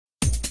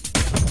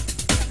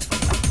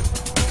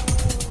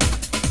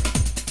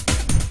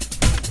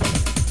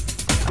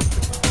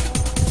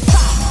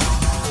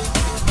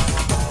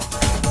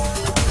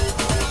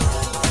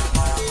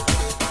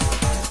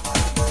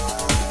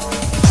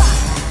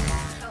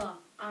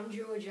I'm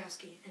Drew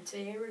Wojcicki, and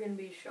today we're going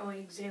to be showing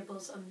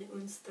examples of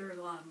Newton's third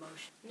law of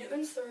motion.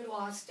 Newton's third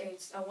law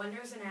states that when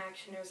there's an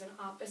action, there's an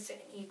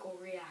opposite and equal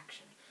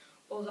reaction.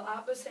 Well, the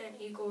opposite and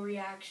equal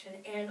reaction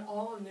and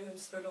all of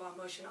Newton's third law of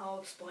motion I'll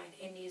explain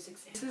in these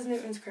examples. This is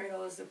Newton's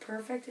cradle is the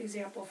perfect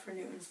example for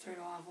Newton's third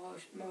law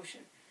of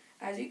motion.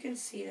 As you can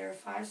see, there are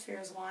 5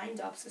 spheres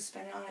lined up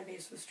suspended on a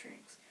base with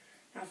strings.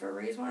 Now, if I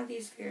raise one of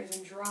these spheres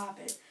and drop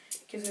it,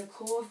 it gives a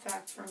cool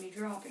effect from me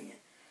dropping it.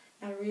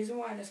 Now, the reason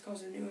why this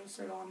goes to Newton's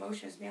third law of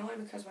motion is mainly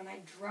because when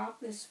I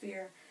drop this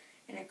sphere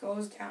and it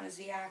goes down is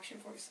the action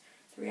force.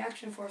 The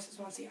reaction force is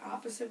once the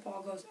opposite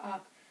ball goes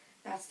up,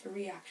 that's the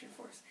reaction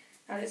force.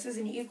 Now, this is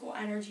an equal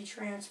energy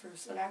transfer,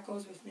 so that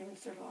goes with Newton's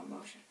third law of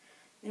motion.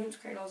 Newton's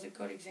cradle is a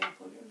good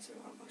example of Newton's third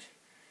law of motion.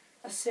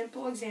 A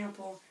simple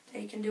example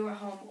that you can do at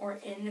home or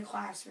in the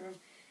classroom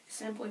is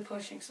simply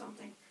pushing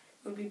something.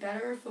 It would be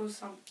better if it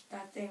was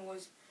that thing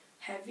was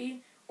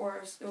heavy or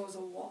if it was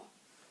a wall.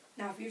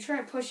 Now, if you try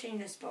pushing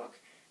this book,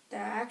 the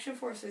action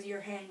force is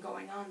your hand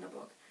going on the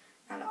book.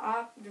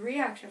 Now, the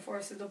reaction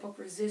force is the book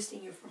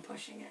resisting you from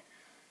pushing it.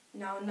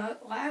 Now, the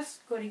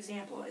last good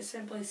example is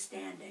simply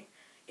standing.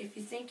 If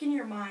you think in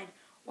your mind,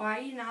 why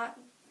are you not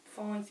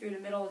falling through the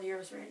middle of the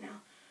earth right now?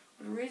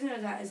 Well, the reason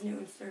of that is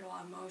Newton's third law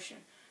of motion.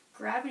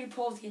 Gravity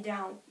pulls you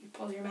down,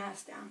 pulls your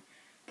mass down,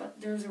 but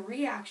there's a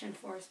reaction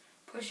force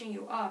pushing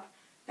you up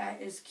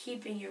that is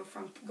keeping you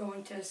from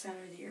going to the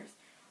center of the earth.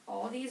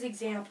 All these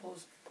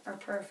examples are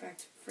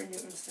perfect for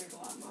Newton's third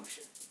law of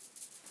motion.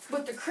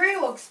 With the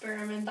cradle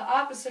experiment, the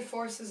opposite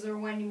forces are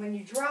when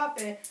you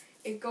drop it,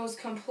 it goes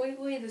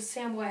completely the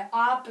same way,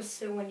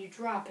 opposite when you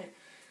drop it.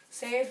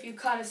 Say if you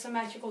cut a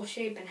symmetrical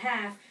shape in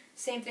half,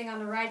 same thing on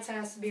the right side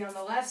has to be on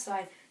the left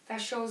side. That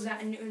shows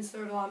that in Newton's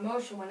third law of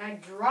motion, when I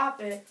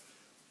drop it,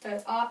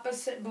 the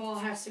opposite ball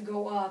has to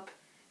go up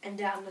and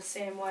down the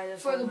same way.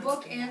 For the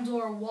book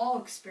and/or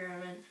wall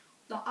experiment,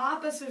 the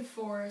opposite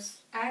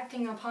force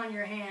acting upon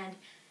your hand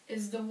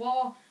is the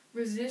wall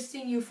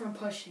resisting you from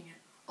pushing it.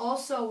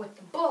 Also with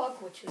the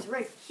book, which is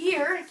right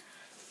here,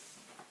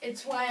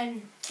 it's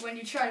when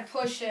you try to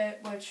push it,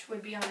 which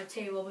would be on a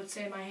table, but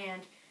say my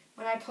hand,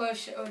 when I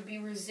push, it would be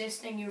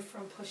resisting you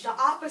from pushing.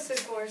 The opposite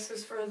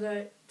forces for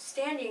the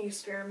standing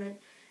experiment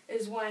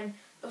is when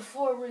the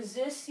floor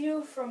resists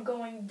you from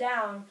going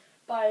down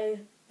by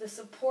the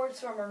supports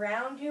from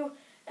around you,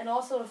 and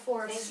also the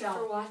floor. Thanks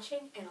for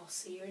watching, and I'll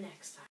see you next time.